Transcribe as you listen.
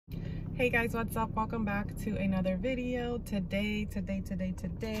Hey guys, what's up? Welcome back to another video. Today,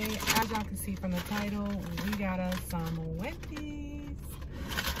 as y'all can see from the title, we got us some Wendy's.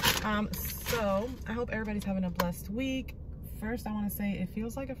 So I hope everybody's having a blessed week. First, I want to say it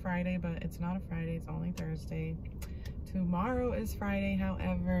feels like a Friday, but it's not a Friday, it's only Thursday. Tomorrow is Friday,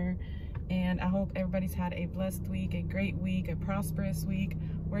 however, and I hope everybody's had a blessed week, a great week, a prosperous week.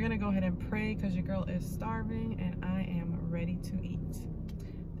 We're gonna go ahead and pray because your girl is starving and I am ready to eat.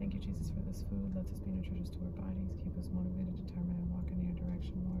 Thank you, Jesus, for this food. Let us be nutritious to our bodies. Keep us motivated, determined, and walk in your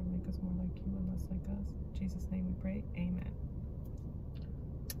direction, Lord. Make us more like you and less like us. In Jesus' name we pray. Amen.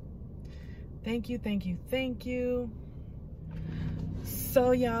 Thank you, thank you, thank you.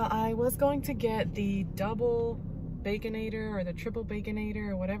 So, y'all, I was going to get the double Baconator or the triple Baconator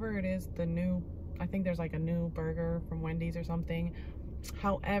or whatever it is. The new, I think there's like a new burger from Wendy's or something.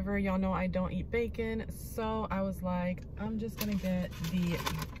 However, y'all know I don't eat bacon, so I was like, I'm just gonna get the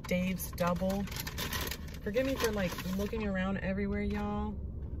Dave's double. Forgive me for like looking around everywhere, y'all,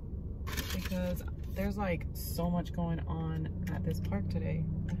 because there's like so much going on at this park today.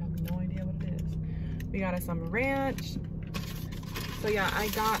 I have no idea what it is. We got us some ranch. So yeah, I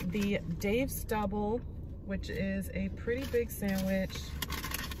got the Dave's double, which is a pretty big sandwich.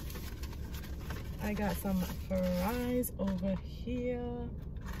 I got some fries over here.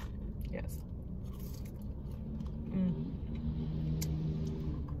 Yes.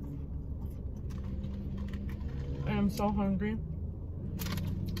 I'm so hungry.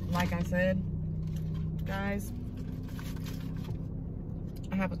 Like I said, guys,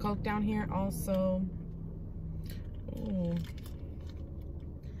 I have a Coke down here also. Ooh.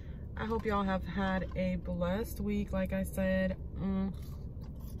 I hope y'all have had a blessed week. Like I said,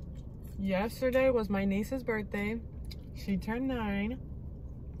 yesterday was my niece's birthday. She turned 9.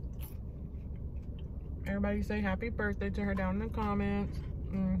 Everybody say happy birthday to her down in the comments.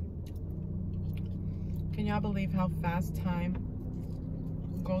 Can y'all believe how fast time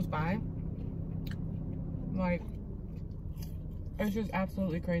goes by? Like, it's just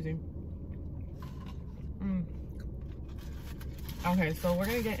absolutely crazy. Okay, so we're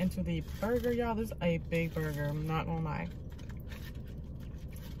gonna get into the burger, y'all. This is a big burger, I'm not gonna lie.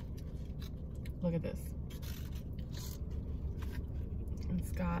 Look at this.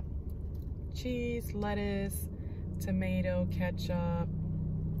 It's got cheese, lettuce, tomato, ketchup,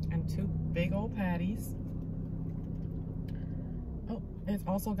 and 2 big old patties. Oh, it's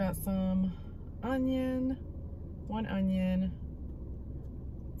also got some onion, 1 onion,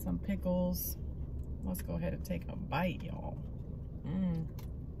 some pickles. Let's go ahead and take a bite, y'all.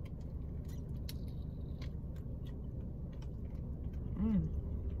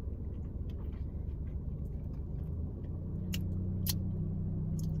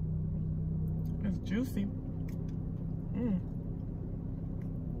 It's juicy.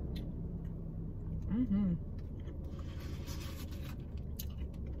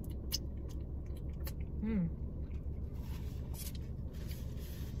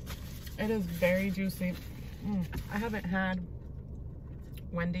 It is very juicy. I haven't had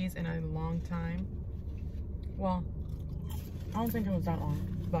Wendy's in a long time. Well, I don't think it was that long,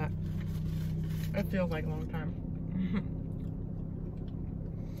 but it feels like a long time.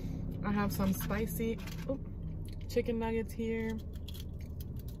 I have some spicy chicken nuggets here.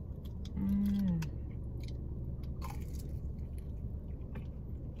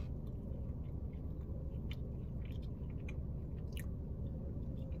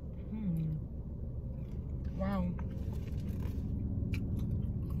 Wow.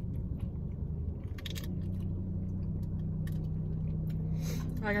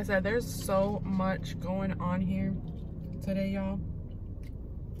 Like I said, there's so much going on here today, y'all.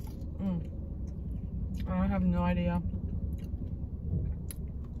 I have no idea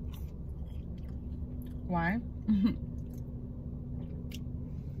why.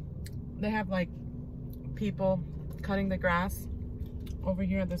 They have like people cutting the grass over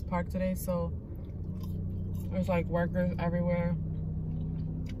here at this park today, so there's like workers everywhere.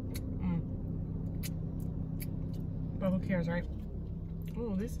 But who cares, right?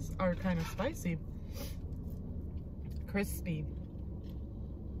 Oh, these are kind of spicy. Crispy.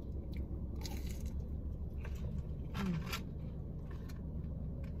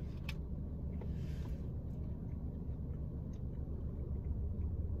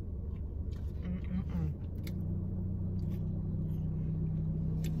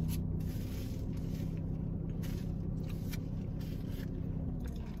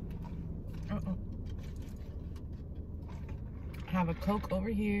 Have a Coke over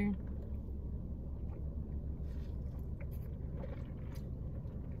here.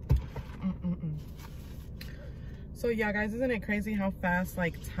 So yeah, guys, isn't it crazy how fast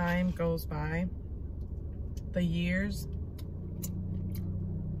like time goes by? The years.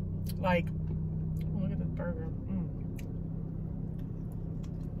 Like, oh, look at this burger.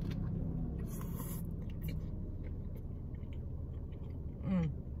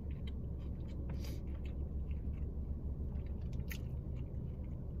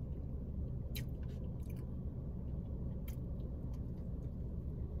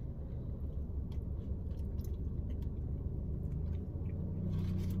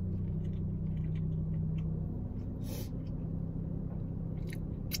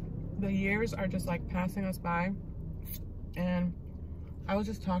 The years are just like passing us by. And I was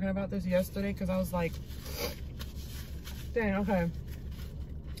just talking about this yesterday because I was like, dang, okay,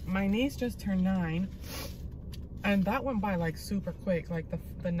 my niece just turned 9 and that went by like super quick. Like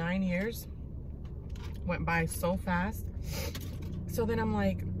the 9 years went by so fast. So then I'm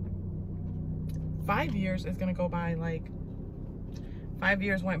like, 5 years is gonna go by like, 5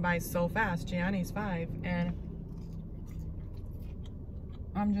 years went by so fast. Gianni's 5 and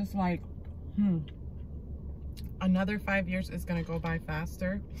I'm just like, another 5 years is gonna go by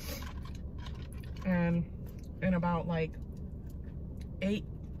faster. And in about like 8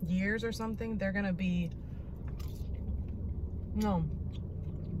 years or something, they're gonna be, no,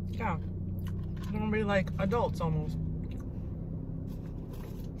 yeah, they're gonna be like adults almost.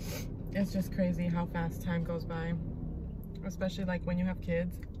 It's just crazy how fast time goes by, especially like when you have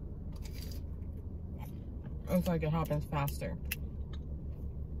kids. It's like it happens faster.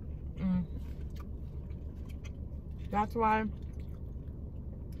 That's why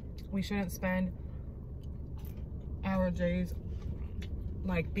we shouldn't spend our days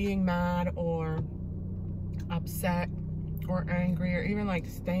like being mad or upset or angry or even like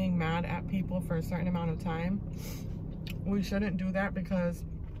staying mad at people for a certain amount of time. We shouldn't do that because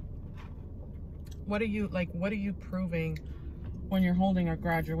what are you proving when you're holding a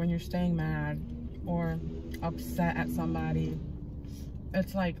grudge or when you're staying mad or upset at somebody?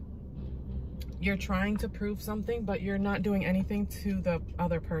 It's like you're trying to prove something, but you're not doing anything to the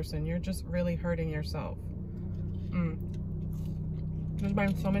other person. You're just really hurting yourself. There's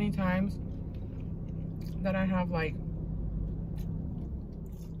been so many times that I have like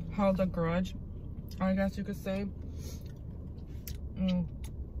held a grudge, I guess you could say,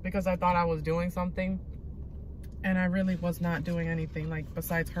 because I thought I was doing something and I really was not doing anything, like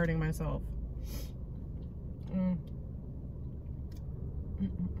besides hurting myself.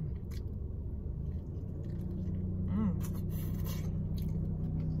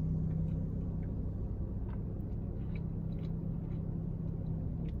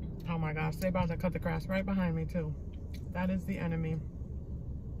 Oh my gosh, they're about to cut the grass right behind me too. That is the enemy.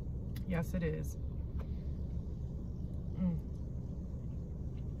 Yes, it is.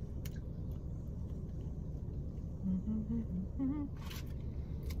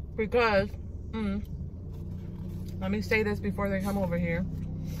 Because, let me say this before they come over here.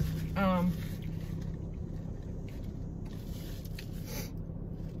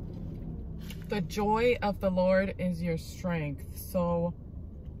 The joy of the Lord is your strength. So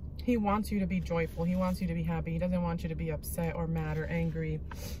he wants you to be joyful. He wants you to be happy. He doesn't want you to be upset or mad or angry.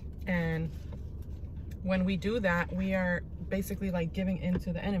 And when we do that, we are basically like giving in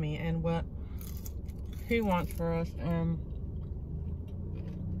to the enemy and what he wants for us.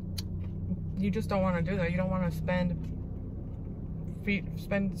 You just don't want to do that. You don't want to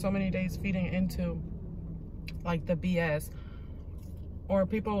spend so many days feeding into like the BS. Or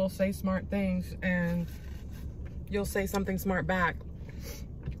people will say smart things and you'll say something smart back.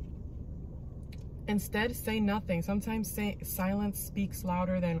 Instead, say nothing. Sometimes silence speaks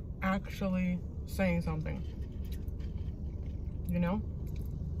louder than actually saying something. You know?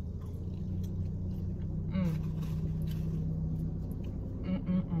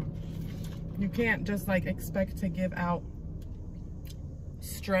 You can't just like expect to give out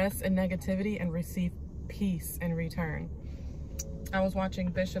stress and negativity and receive peace in return. I was watching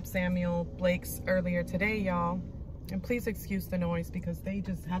Bishop Samuel Blake's earlier today, y'all. And please excuse the noise because they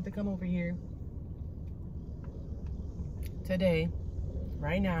just had to come over here today,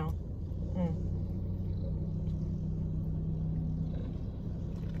 right now.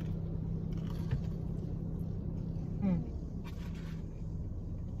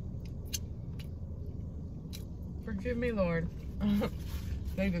 Forgive me, Lord.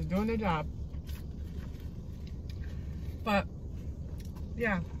 They just doing their job. But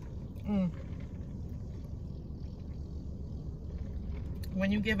yeah.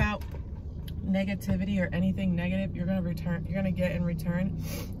 When you give out negativity or anything negative, you're gonna get in return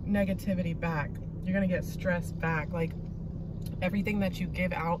negativity back. You're gonna get stress back. Like everything that you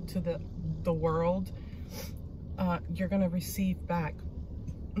give out to the world, you're gonna receive back.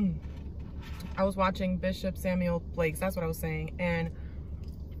 I was watching Bishop Samuel Blake's, that's what I was saying, and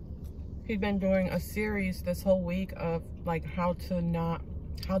he'd been doing a series this whole week of like how to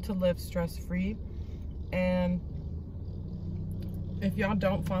live stress-free. And if y'all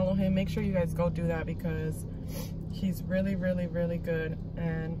don't follow him, make sure you guys go do that, because he's really, really, really good.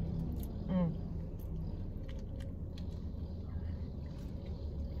 And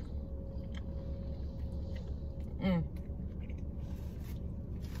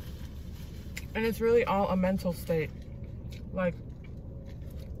and it's really all a mental state. Like,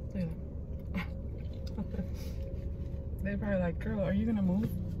 yeah. They're probably like, girl, are you gonna move?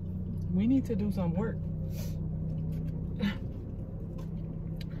 We need to do some work.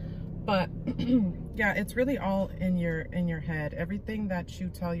 But yeah, it's really all in your head. Everything that you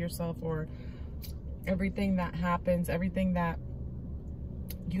tell yourself, or everything that happens, everything that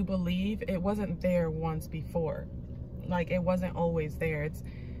you believe, it wasn't there once before. Like, it wasn't always there. It's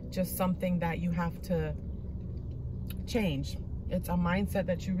just something that you have to change. It's a mindset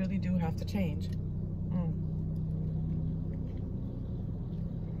that you really do have to change.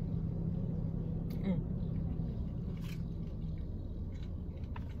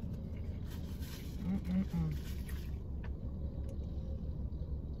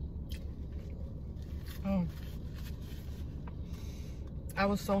 Oh, I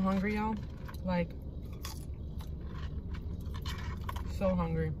was so hungry, y'all. Like, so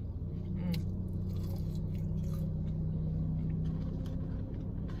hungry.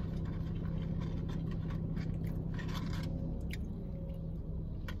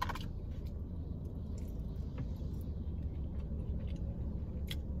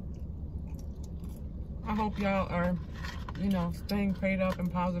 I hope y'all are, you know, staying prayed up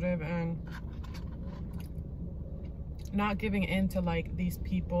and positive, and not giving in to like these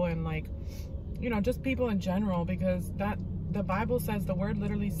people, and like, you know, just people in general, because that the Bible says, the word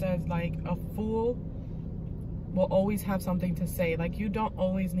literally says, like, a fool will always have something to say. Like, you don't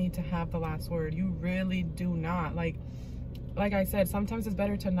always need to have the last word. You really do not. Like I said, sometimes it's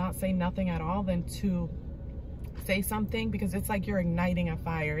better to not say nothing at all than to say something, because it's like you're igniting a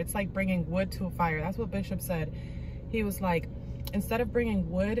fire. It's like bringing wood to a fire. That's what Bishop said. He was like, instead of bringing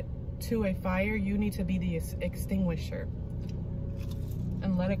wood to a fire, you need to be the extinguisher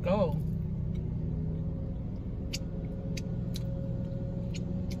and let it go.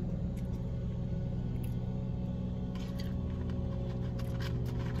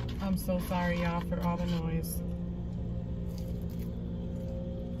 I'm so sorry, y'all, for all the noise.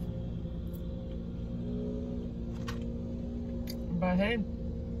 But hey,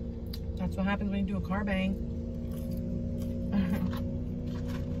 that's what happens when you do a car bang.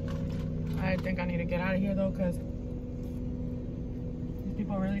 I think I need to get out of here though, because these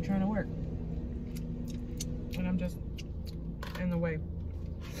people are really trying to work, and I'm just in the way.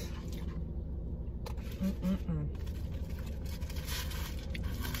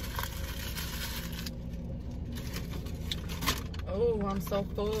 Oh, I'm so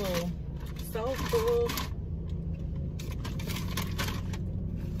full. So full.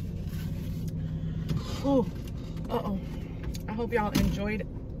 Oh, uh-oh. I hope y'all enjoyed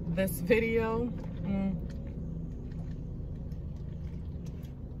this video.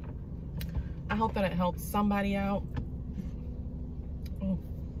 I hope that it helps somebody out. Oh.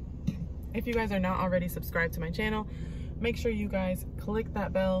 If you guys are not already subscribed to my channel, make sure you guys click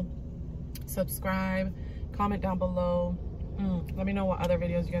that bell, subscribe, comment down below. Let me know what other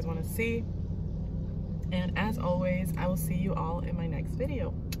videos you guys want to see. And as always, I will see you all in my next video.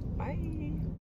 Bye.